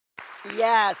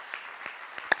Yes.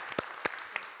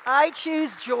 I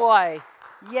choose joy.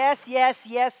 Yes, yes,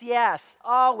 yes, yes.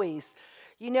 Always.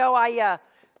 You know, I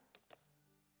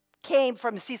came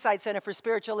from Seaside Center for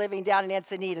Spiritual Living down in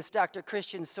Encinitas, Dr.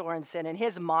 Christian Sorensen, and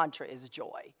his mantra is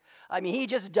joy. I mean, he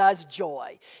just does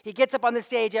joy. He gets up on the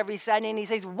stage every Sunday and he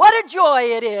says, what a joy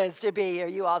it is to be here.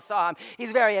 You all saw him.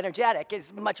 He's very energetic.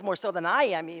 He's much more so than I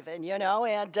am even, you know.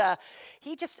 And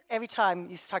he just, every time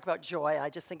you talk about joy, I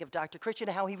just think of Dr. Christian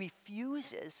and how he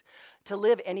refuses to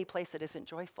live any place that isn't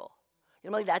joyful. You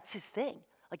know, that's his thing.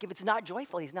 Like, if it's not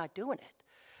joyful, he's not doing it.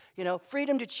 You know,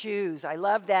 freedom to choose. I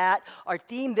love that. Our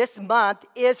theme this month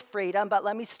is freedom, but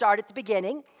let me start at the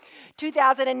beginning.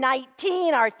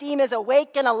 2019, our theme is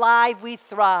Awake and Alive, We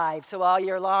Thrive. So all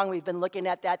year long, we've been looking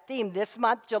at that theme. This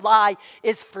month, July,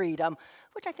 is freedom,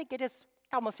 which I think it is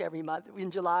almost every month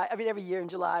in July. I mean, every year in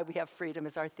July, we have freedom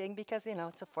as our thing because, you know,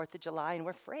 it's the 4th of July and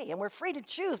we're free. And we're free to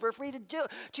choose. We're free to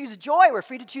choose joy. We're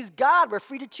free to choose God. We're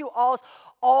free to choose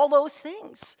all those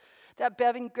things that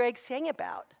Bev and Greg sang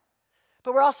about.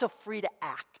 But we're also free to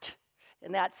act,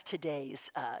 and that's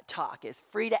today's talk, is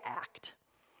free to act.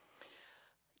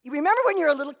 You remember when you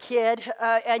were a little kid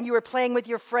and you were playing with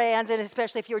your friends, and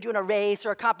especially if you were doing a race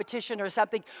or a competition or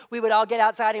something, we would all get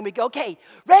outside and we'd go, okay,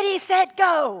 ready, set,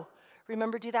 go.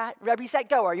 Remember do that? Ready, set,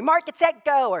 go. Or you mark it, set,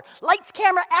 go. Or lights,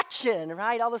 camera, action,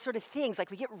 right? All those sort of things.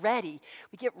 Like we get ready,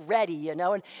 you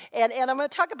know. And I'm going to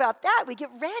talk about that. We get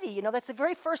ready. You know, that's the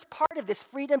very first part of this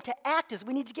freedom to act is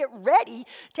we need to get ready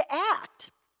to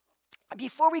act.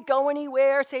 Before we go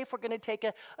anywhere, say if we're going to take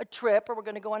a trip or we're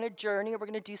going to go on a journey or we're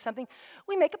going to do something,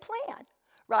 we make a plan.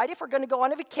 Right? If we're going to go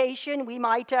on a vacation, we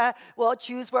might,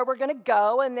 choose where we're going to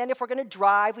go. And then if we're going to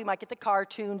drive, we might get the car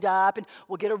tuned up and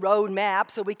we'll get a road map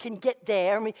so we can get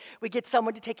there. And we get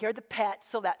someone to take care of the pets,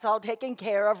 so that's all taken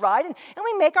care of, right? And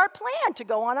we make our plan to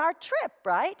go on our trip,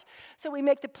 right? So we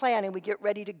make the plan and we get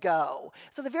ready to go.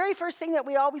 So the very first thing that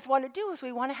we always want to do is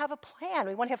we want to have a plan.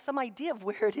 We want to have some idea of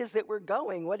where it is that we're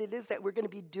going, what it is that we're going to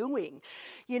be doing,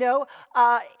 you know?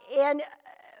 And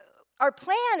our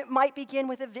plan might begin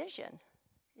with a vision.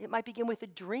 It might begin with a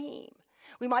dream.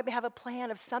 We might have a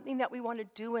plan of something that we want to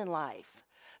do in life,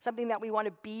 something that we want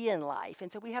to be in life.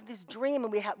 And so we have this dream,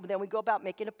 and then we go about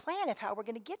making a plan of how we're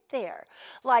going to get there.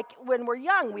 Like when we're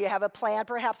young, we have a plan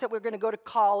perhaps that we're going to go to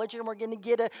college and we're going to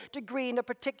get a degree in a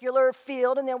particular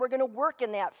field, and then we're going to work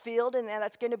in that field, and then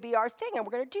that's going to be our thing, and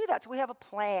we're going to do that. So we have a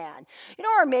plan. You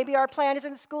know, or maybe our plan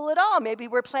isn't school at all. Maybe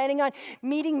we're planning on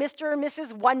meeting Mr. or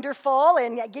Mrs. Wonderful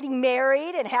and getting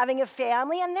married and having a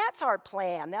family, and that's our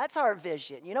plan. That's our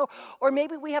vision, you know. Or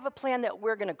maybe we have a plan that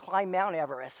we're going to climb Mount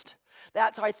Everest.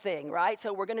 That's our thing, right?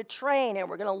 So we're going to train and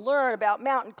we're going to learn about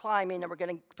mountain climbing and we're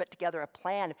going to put together a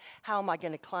plan of how am I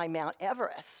going to climb Mount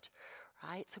Everest,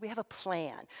 right? So we have a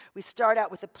plan. We start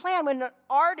out with a plan. When an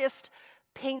artist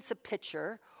paints a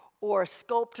picture or a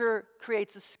sculptor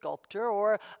creates a sculpture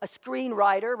or a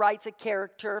screenwriter writes a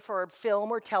character for a film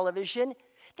or television,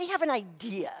 they have an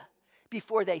idea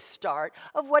before they start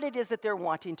of what it is that they're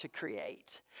wanting to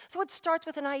create. So it starts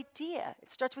with an idea.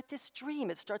 It starts with this dream.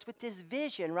 It starts with this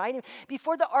vision, right? And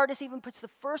before the artist even puts the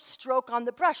first stroke on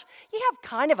the brush, you have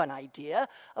kind of an idea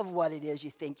of what it is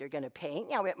you think you're going to paint.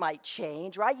 Now, it might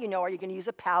change, right? You know, are you going to use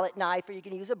a palette knife? Are you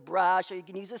going to use a brush? Are you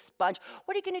going to use a sponge?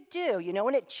 What are you going to do? You know,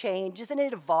 and it changes and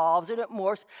it evolves and it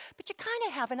morphs. But you kind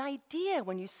of have an idea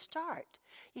when you start.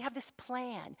 You have this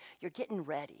plan. You're getting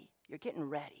ready. You're getting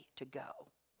ready to go.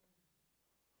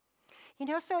 You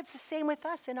know, so it's the same with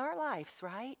us in our lives,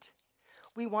 right?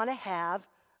 We want to have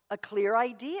a clear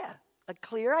idea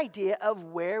of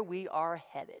where we are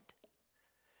headed.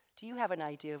 Do you have an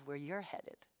idea of where you're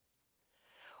headed?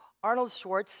 Arnold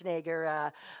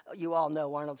Schwarzenegger, you all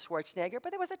know Arnold Schwarzenegger,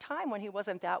 but there was a time when he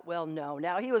wasn't that well known.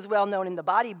 Now, he was well known in the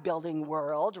bodybuilding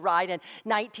world, right? In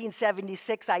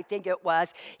 1976, I think it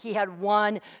was, he had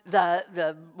won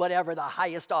the whatever the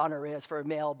highest honor is for a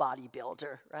male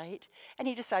bodybuilder, right? And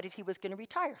he decided he was going to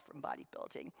retire from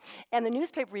bodybuilding. And the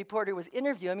newspaper reporter was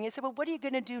interviewing him, and he said, well, what are you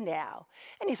going to do now?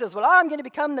 And he says, well, I'm going to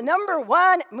become the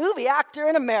 #1 movie actor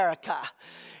in America.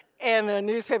 And the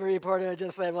newspaper reporter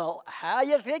just said, well, how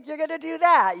you think you're going to do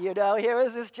that? You know, here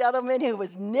was this gentleman who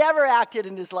was never acted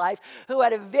in his life, who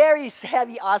had a very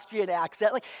heavy Austrian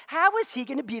accent. Like, how was he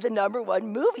going to be the #1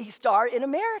 movie star in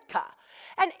America?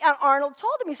 And Arnold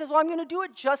told him, he says, well, I'm going to do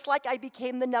it just like I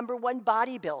became the #1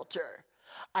 bodybuilder.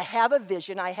 I have a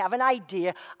vision. I have an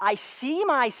idea. I see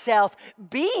myself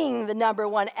being the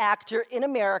 #1 actor in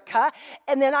America,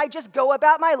 and then I just go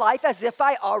about my life as if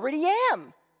I already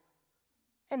am.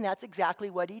 And that's exactly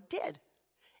what he did.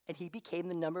 And he became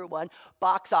the #1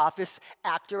 box office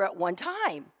actor at one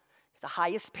time. He's the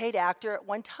highest paid actor at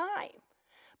one time.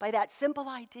 by that simple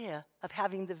idea of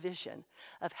having the vision,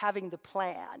 of having the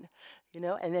plan,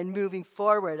 and then moving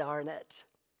forward on it.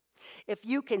 If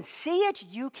you can see it,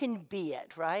 you can be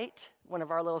it, right? One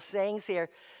of our little sayings here.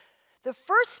 The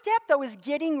first step, though, is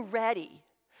getting ready.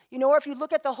 Or if you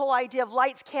look at the whole idea of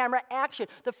lights, camera, action,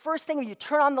 the first thing when you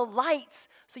turn on the lights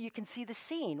so you can see the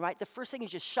scene, right? The first thing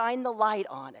is you shine the light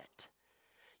on it.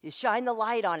 You shine the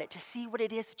light on it to see what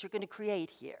it is that you're going to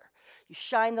create here. You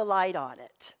shine the light on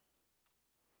it.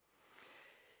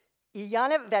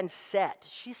 Iyanna Vanzant,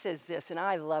 she says this, and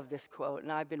I love this quote,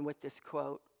 and I've been with this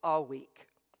quote all week.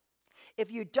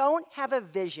 If you don't have a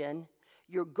vision,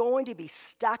 you're going to be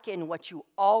stuck in what you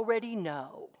already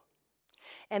know.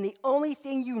 And the only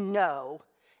thing you know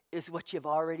is what you've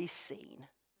already seen.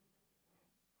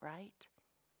 Right?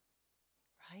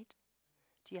 Right?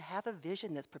 Do you have a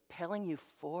vision that's propelling you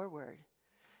forward?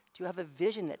 Do you have a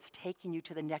vision that's taking you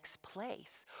to the next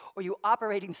place? Or are you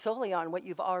operating solely on what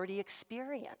you've already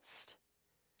experienced?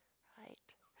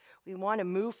 Right? We want to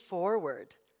move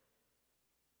forward.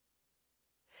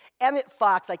 Emmett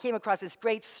Fox, I came across this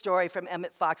great story from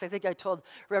Emmett Fox. I think I told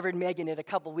Reverend Megan it a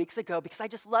couple weeks ago because I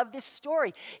just love this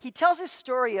story. He tells this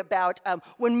story about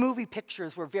when movie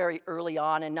pictures were very early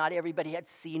on and not everybody had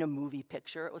seen a movie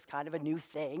picture. It was kind of a new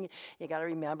thing. You got to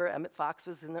remember, Emmett Fox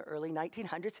was in the early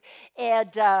 1900s.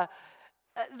 And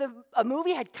a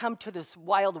movie had come to this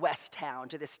Wild West town,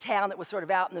 to this town that was sort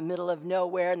of out in the middle of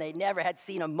nowhere, and they never had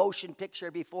seen a motion picture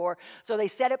before. So they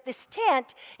set up this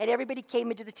tent, and everybody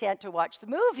came into the tent to watch the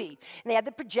movie. And they had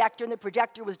the projector, and the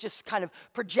projector was just kind of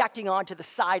projecting onto the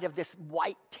side of this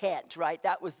white tent, right?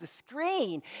 That was the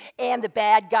screen. And the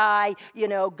bad guy,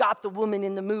 got the woman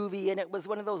in the movie, and it was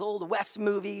one of those old West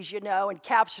movies, and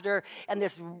captured her. And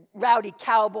this rowdy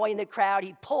cowboy in the crowd,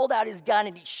 he pulled out his gun,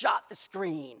 and he shot the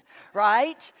screen, right?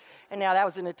 And now that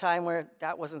was in a time where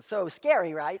that wasn't so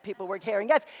scary, right? People were carrying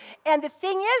guns. And the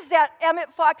thing is that Emmett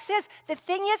Fox says, the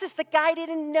thing is the guy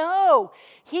didn't know.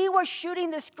 He was shooting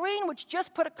the screen, which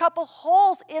just put a couple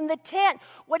holes in the tent.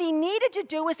 What he needed to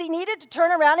do is he needed to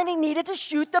turn around and he needed to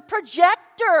shoot the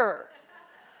projector,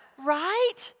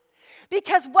 right?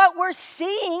 Because what we're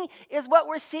seeing is what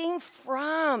we're seeing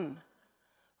from,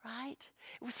 right?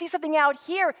 If we see something out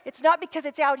here, it's not because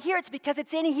it's out here, it's because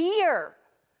it's in here.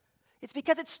 It's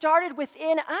because it started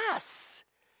within us.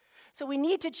 So we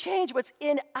need to change what's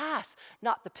in us,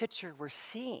 not the picture we're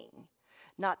seeing.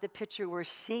 Not the picture we're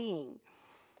seeing.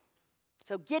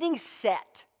 So getting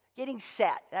set,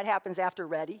 that happens after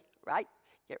ready, right?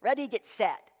 Get ready, get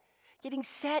set. Getting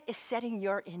set is setting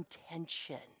your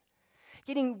intention.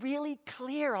 Getting really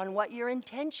clear on what your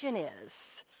intention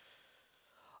is.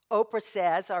 Oprah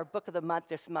says, our book of the month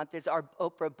this month is our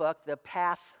Oprah book, The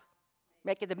Path,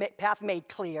 Making the Path Made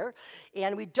Clear.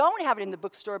 And we don't have it in the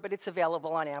bookstore, but it's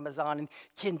available on Amazon and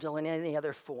Kindle and any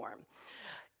other form.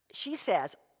 She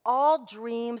says, all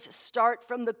dreams start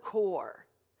from the core.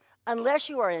 Unless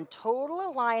you are in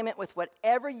total alignment with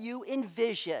whatever you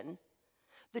envision,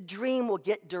 the dream will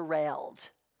get derailed.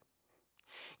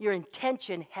 Your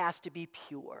intention has to be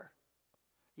pure.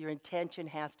 Your intention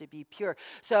has to be pure.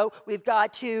 So we've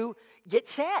got to get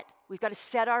set. We've got to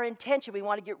set our intention. We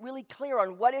want to get really clear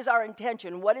on what is our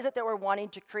intention. What is it that we're wanting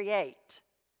to create?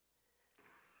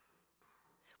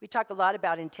 We talk a lot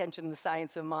about intention in the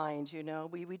science of mind,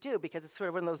 We do because it's sort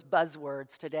of one of those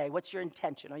buzzwords today. What's your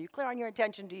intention? Are you clear on your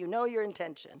intention? Do you know your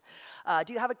intention?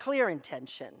 Do you have a clear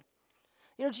intention?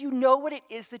 Do you know what it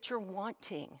is that you're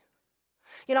wanting?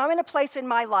 I'm in a place in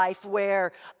my life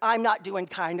where I'm not doing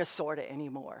kinda, sorta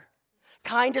anymore.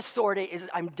 Kinda, sorta is,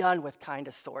 I'm done with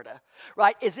kinda, sorta,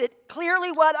 right? Is it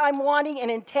clearly what I'm wanting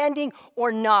and intending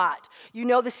or not?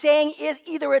 The saying is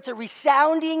either it's a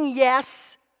resounding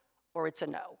yes or it's a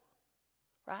no,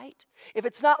 right? If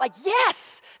it's not like,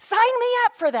 yes, sign me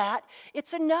up for that,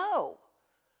 it's a no,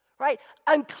 right?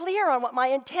 I'm clear on what my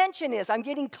intention is. I'm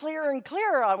getting clearer and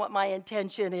clearer on what my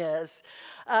intention is.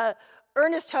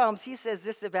 Ernest Holmes, he says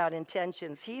this about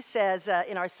intentions. He says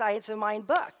in our Science of Mind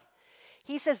book,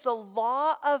 he says the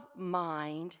law of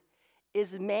mind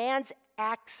is man's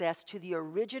access to the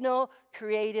original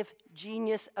creative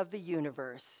genius of the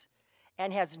universe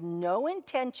and has no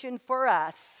intention for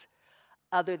us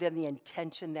other than the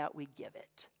intention that we give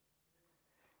it.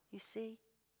 You see,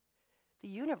 the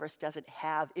universe doesn't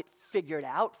have it figured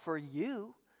out for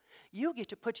you. You get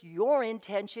to put your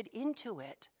intention into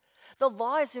it. The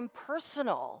law is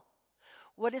impersonal.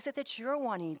 What is it that you're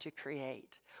wanting to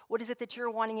create? What is it that you're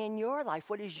wanting in your life?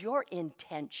 What is your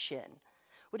intention?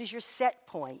 What is your set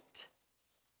point?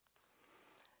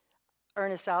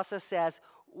 Ernest also says,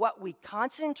 what we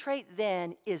concentrate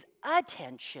then is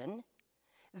attention.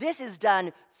 This is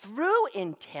done through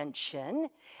intention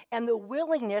and the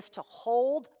willingness to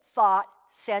hold thought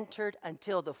centered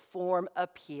until the form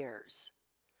appears.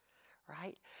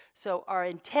 Right? So our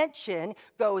intention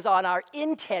goes on our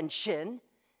intention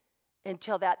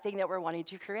until that thing that we're wanting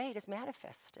to create is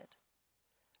manifested.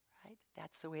 Right?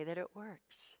 That's the way that it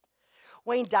works.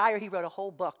 Wayne Dyer, he wrote a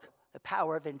whole book, The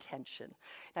Power of Intention.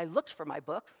 And I looked for my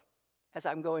book as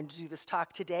I'm going to do this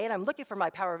talk today, and I'm looking for my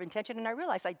Power of Intention, and I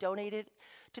realized I donated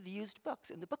to the used books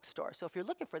in the bookstore. So if you're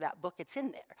looking for that book, it's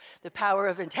in there. The Power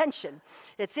of Intention,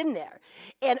 it's in there.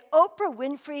 And Oprah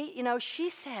Winfrey, she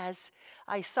says,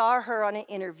 I saw her on an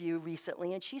interview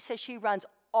recently, and she says she runs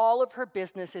all of her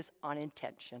businesses on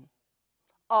intention.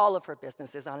 All of her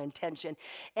businesses on intention.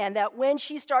 And that when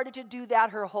she started to do that,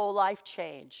 her whole life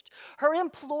changed. Her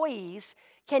employees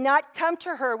cannot come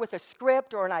to her with a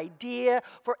script or an idea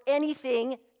for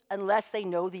anything unless they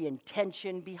know the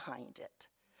intention behind it.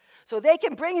 So they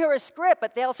can bring her a script,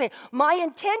 but they'll say, my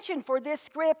intention for this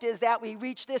script is that we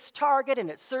reach this target and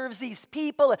it serves these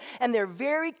people, and they're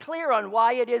very clear on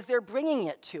why it is they're bringing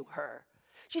it to her.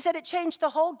 She said it changed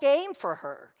the whole game for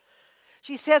her.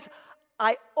 She says,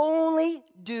 I only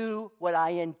do what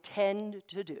I intend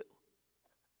to do.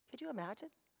 Could you imagine?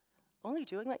 Only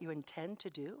doing what you intend to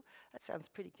do? That sounds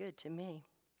pretty good to me.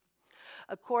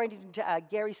 According to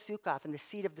Gary Sukoff in The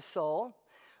Seed of the Soul,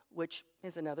 which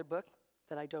is another book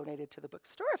that I donated to the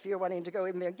bookstore if you're wanting to go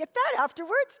in there and get that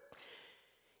afterwards,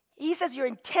 he says your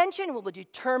intention will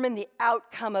determine the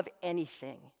outcome of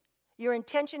anything. Your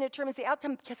intention determines the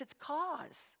outcome because it's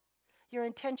cause. Your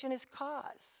intention is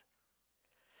cause.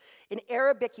 In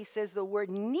Arabic, he says the word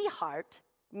nihart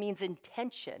means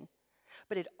intention,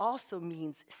 but it also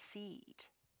means seed.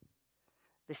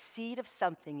 The seed of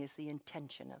something is the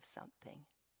intention of something.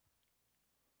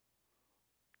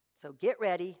 So get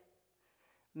ready,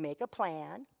 make a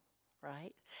plan,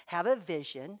 right? Have a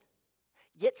vision,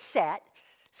 get set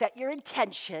your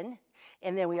intention,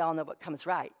 and then we all know what comes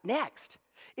right next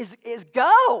is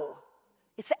go.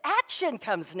 It's the action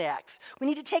comes next. We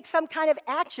need to take some kind of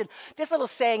action. This little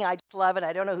saying, I just love it.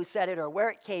 I don't know who said it or where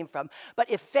it came from. But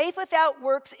if faith without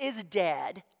works is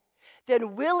dead,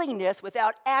 then willingness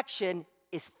without action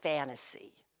is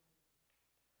fantasy.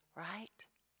 Right?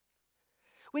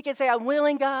 We can say, I'm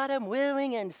willing, God, I'm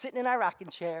willing, and sitting in our rocking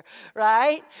chair,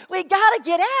 right? We got to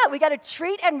get out. We got to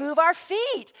treat and move our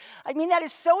feet. I mean, that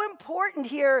is so important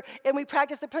here, and we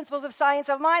practice the principles of science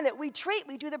of mind that we treat,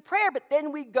 we do the prayer, but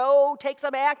then we go take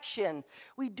some action.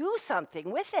 We do something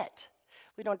with it.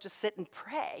 We don't just sit and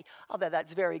pray, although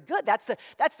that's very good. That's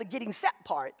the getting set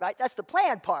part, right? That's the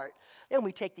plan part. Then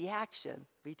we take the action.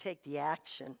 We take the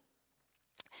action.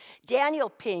 Daniel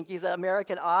Pink, he's an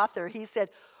American author, he said,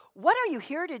 what are you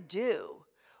here to do?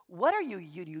 What are you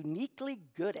uniquely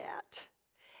good at?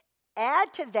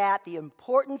 Add to that the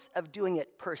importance of doing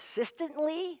it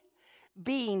persistently,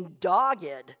 being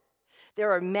dogged.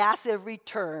 There are massive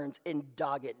returns in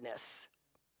doggedness,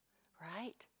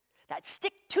 right? That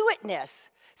stick-to-itness,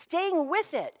 staying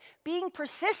with it, being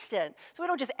persistent. So we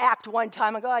don't just act one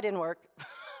time and go, it didn't work.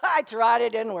 I tried,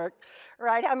 it didn't work,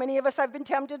 right? How many of us have been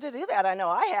tempted to do that? I know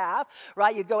I have,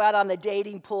 right? You go out on the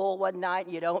dating pool one night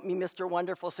and you don't meet Mr.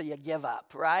 Wonderful, so you give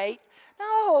up, right?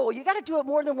 No, you got to do it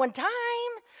more than one time,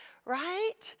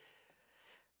 right?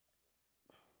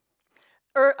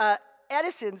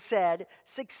 Edison said,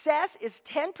 success is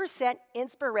 10%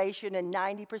 inspiration and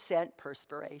 90%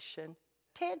 perspiration.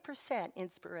 10%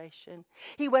 inspiration.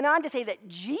 He went on to say that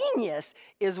genius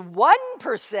is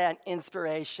 1%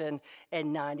 inspiration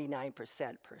and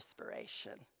 99%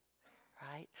 perspiration,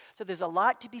 right? So there's a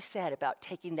lot to be said about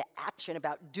taking the action,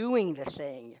 about doing the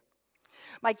thing.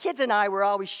 My kids and I were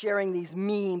always sharing these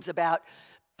memes about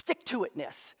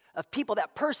stick-to-itness, of people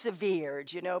that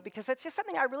persevered, because that's just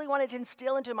something I really wanted to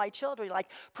instill into my children. Like,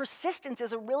 persistence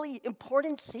is a really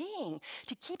important thing,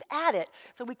 to keep at it.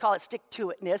 So we call it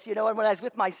stick-to-itness, And when I was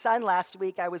with my son last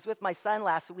week, I was with my son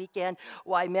last weekend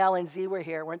while Mel and Z were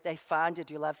here. Weren't they fun?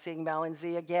 Did you love seeing Mel and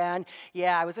Z again?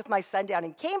 Yeah, I was with my son down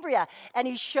in Cambria, and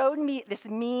he showed me this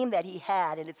meme that he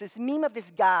had, and it's this meme of this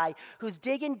guy who's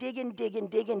digging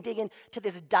to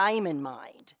this diamond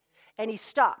mine, and he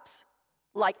stops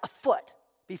like a foot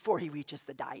before he reaches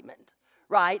the diamond,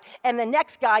 right? And the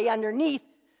next guy underneath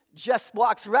just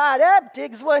walks right up,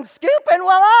 digs one scoop, and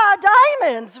voila,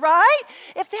 diamonds, right?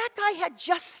 If that guy had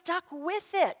just stuck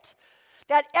with it,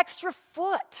 that extra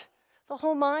foot, the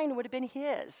whole mine would have been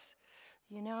his,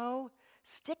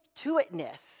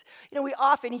 Stick-to-itness. We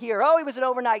often hear, he was an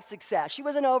overnight success. She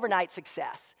was an overnight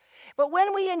success. But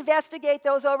when we investigate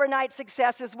those overnight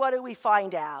successes, what do we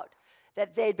find out?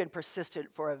 That they'd been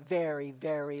persistent for a very,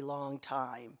 very long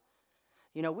time.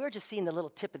 You know, we're just seeing the little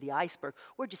tip of the iceberg.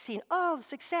 We're just seeing, oh,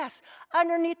 success.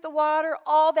 Underneath the water,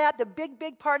 all that, the big,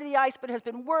 big part of the iceberg has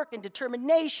been work and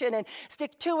determination and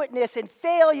stick-to-itness and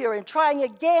failure and trying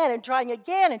again and trying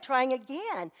again and trying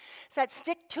again. It's that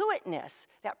stick-to-itness,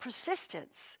 that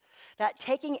persistence, that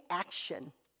taking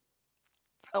action.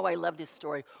 Oh, I love this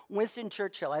story. Winston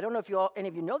Churchill. I don't know if any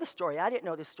of you know the story. I didn't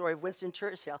know the story of Winston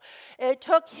Churchill. It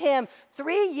took him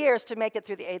 3 years to make it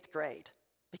through the 8th grade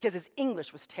because his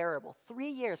English was terrible. 3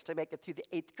 years to make it through the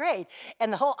 8th grade.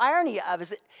 And the whole irony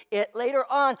of it later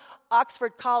on,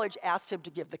 Oxford College asked him to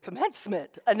give the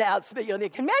commencement announcement, the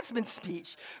commencement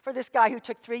speech for this guy who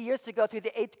took 3 years to go through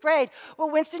the 8th grade. Well,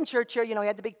 Winston Churchill, he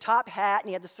had the big top hat, and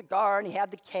he had the cigar, and he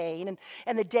had the cane.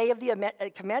 And the day of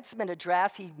the commencement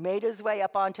address, he made his way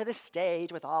up onto the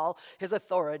stage with all his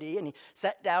authority, and he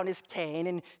set down his cane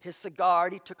and his cigar,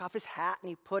 and he took off his hat, and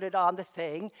he put it on the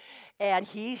thing. And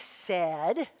he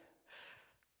said,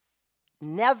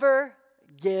 "Never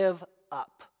give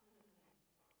up."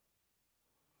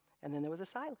 And then there was a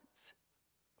silence.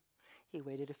 He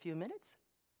waited a few minutes,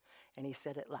 and he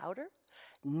said it louder.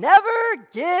 "Never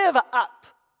give up."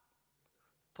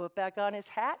 Put back on his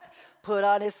hat, put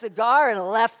on his cigar, and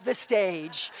left the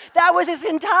stage. That was his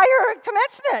entire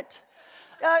commencement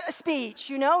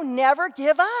speech, never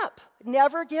give up,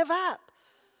 never give up.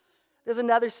 There's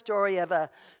another story of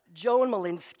Joan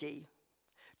Malinsky.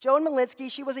 Joan Malinsky,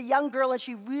 she was a young girl, and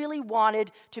she really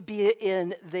wanted to be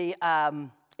in the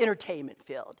entertainment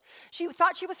field. She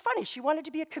thought she was funny. She wanted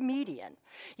to be a comedian,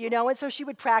 and so she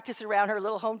would practice around her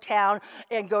little hometown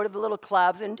and go to the little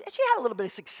clubs, and she had a little bit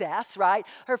of success, right?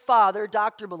 Her father,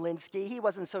 Dr. Malinsky, he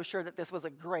wasn't so sure that this was a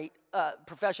great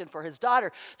profession for his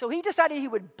daughter, so he decided he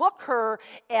would book her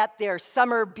at their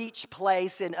summer beach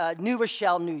place in New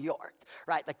Rochelle, New York,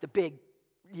 right? Like the big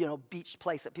beach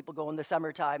place that people go in the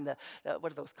summertime,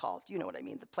 what are those called? You know what I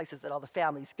mean, the places that all the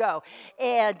families go.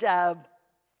 And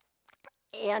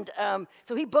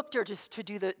so he booked her just to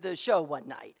do the show one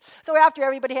night. So after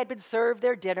everybody had been served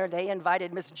their dinner, they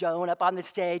invited Miss Joan up on the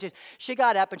stage, and she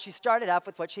got up and she started off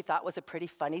with what she thought was a pretty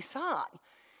funny song.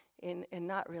 And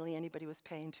not really anybody was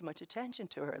paying too much attention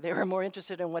to her. They were more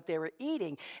interested in what they were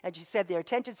eating. And she said their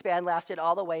attention span lasted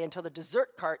all the way until the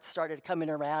dessert carts started coming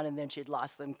around, and then she'd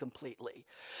lost them completely.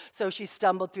 So she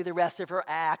stumbled through the rest of her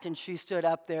act, and she stood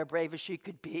up there, brave as she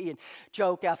could be, and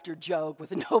joke after joke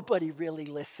with nobody really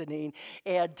listening.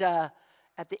 And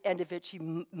at the end of it,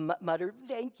 she muttered,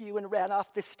 "Thank you," and ran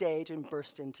off the stage and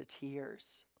burst into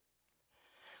tears.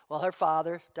 Well, her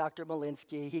father, Dr.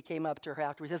 Malinsky, he came up to her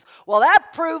afterwards and says, "Well,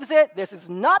 that proves it. This is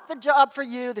not the job for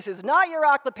you. This is not your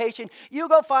occupation. You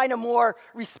go find a more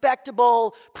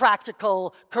respectable,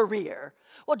 practical career."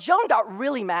 Well, Joan got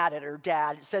really mad at her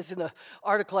dad. It says in the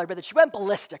article I read that she went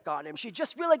ballistic on him. She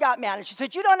just really got mad. And she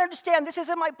said, "You don't understand. This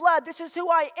isn't my blood. This is who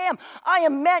I am. I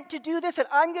am meant to do this, and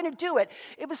I'm going to do it."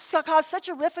 It caused such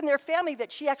a rift in their family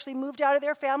that she actually moved out of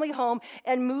their family home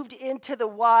and moved into the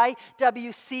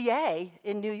YWCA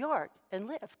in New York and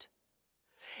lived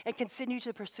and continued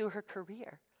to pursue her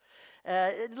career.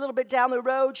 A little bit down the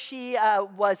road, she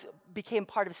became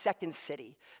part of Second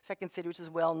City, which is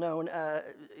a well-known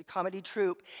comedy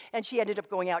troupe. And she ended up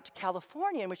going out to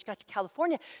California. And when she got to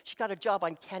California, she got a job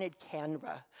on Candid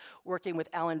Camera, working with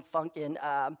Alan Funkin,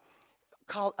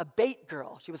 called a bait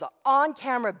girl. She was an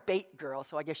on-camera bait girl,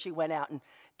 so I guess she went out and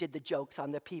did the jokes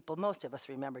on the people. Most of us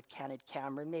remembered Candid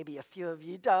Camera. Maybe a few of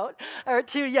you don't, or are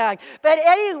too young. But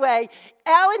anyway,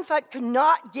 Alan Funk could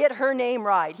not get her name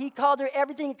right. He called her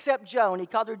everything except Joan. He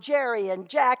called her Jerry and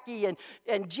Jackie and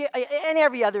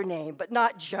every other name, but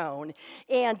not Joan.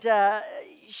 And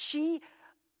she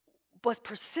was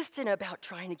persistent about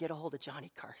trying to get a hold of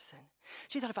Johnny Carson.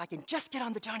 She thought, if I can just get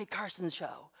on the Johnny Carson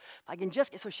show,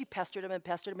 so she pestered him,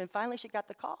 and finally she got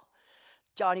the call.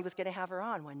 Johnny was going to have her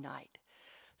on one night.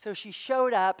 So she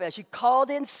showed up, she called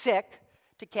in sick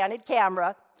to Candid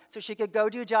Camera so she could go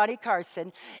do Johnny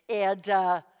Carson, and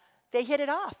they hit it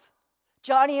off.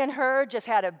 Johnny and her just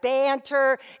had a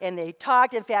banter, and they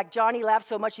talked. In fact, Johnny laughed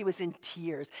so much he was in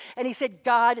tears. And he said,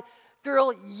 "God,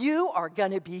 girl, you are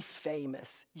going to be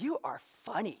famous. You are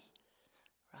funny,"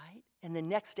 right? And the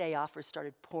next day, offers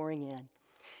started pouring in.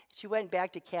 She went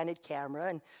back to Candid Camera,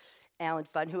 and Alan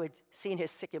Funn, who had seen his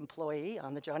sick employee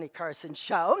on the Johnny Carson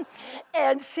show,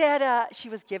 and said she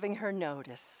was giving her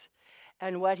notice.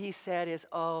 And what he said is,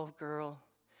 "Oh, girl,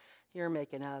 you're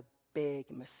making a big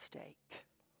mistake."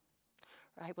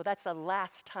 Right? Well, that's the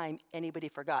last time anybody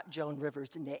forgot Joan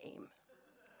Rivers' name,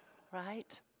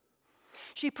 right?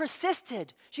 She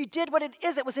persisted. She did what it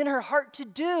is that was in her heart to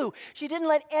do. She didn't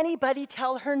let anybody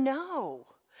tell her no.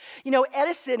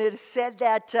 Edison had said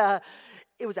that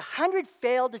it was 1,000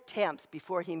 failed attempts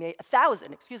before he made,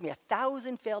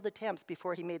 1,000 failed attempts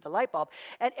before he made the light bulb.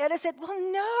 And Edison said, well,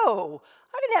 no,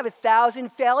 I didn't have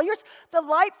 1,000 failures. The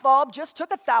light bulb just took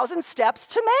 1,000 steps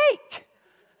to make,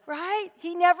 right?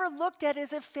 He never looked at it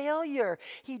as a failure.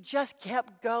 He just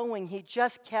kept going. He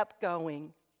just kept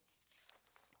going.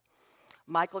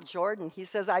 Michael Jordan, he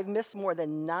says, I've missed more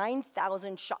than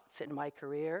 9,000 shots in my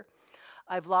career.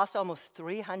 I've lost almost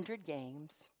 300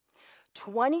 games.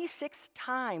 26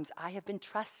 times I have been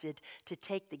trusted to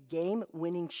take the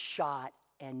game-winning shot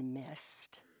and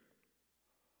missed.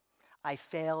 I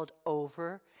failed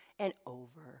over and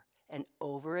over and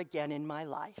over again in my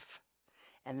life,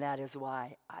 and that is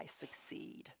why I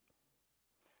succeed.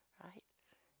 Right?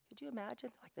 Could you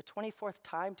imagine, like the 24th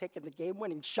time taking the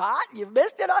game-winning shot? You've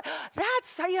missed it.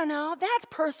 That's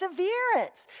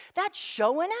perseverance. That's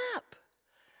showing up,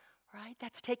 right?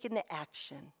 That's taking the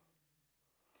action.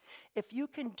 If you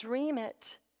can dream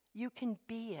it, you can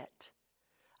be it.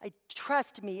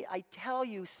 Trust me, I tell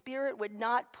you, Spirit would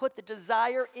not put the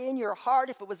desire in your heart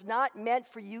if it was not meant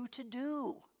for you to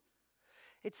do.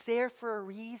 It's there for a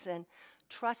reason.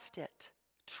 Trust it.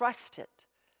 Trust it.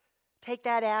 Take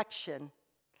that action.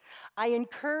 I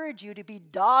encourage you to be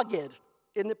dogged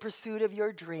in the pursuit of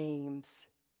your dreams,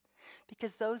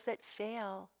 because those that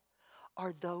fail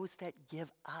are those that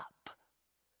give up.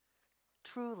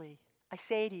 Truly, I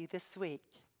say to you this week,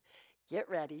 get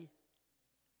ready,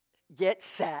 get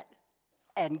set,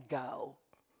 and go.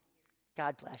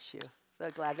 God bless you. So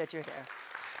glad that you're here.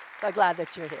 So glad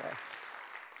that you're here.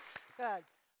 Good.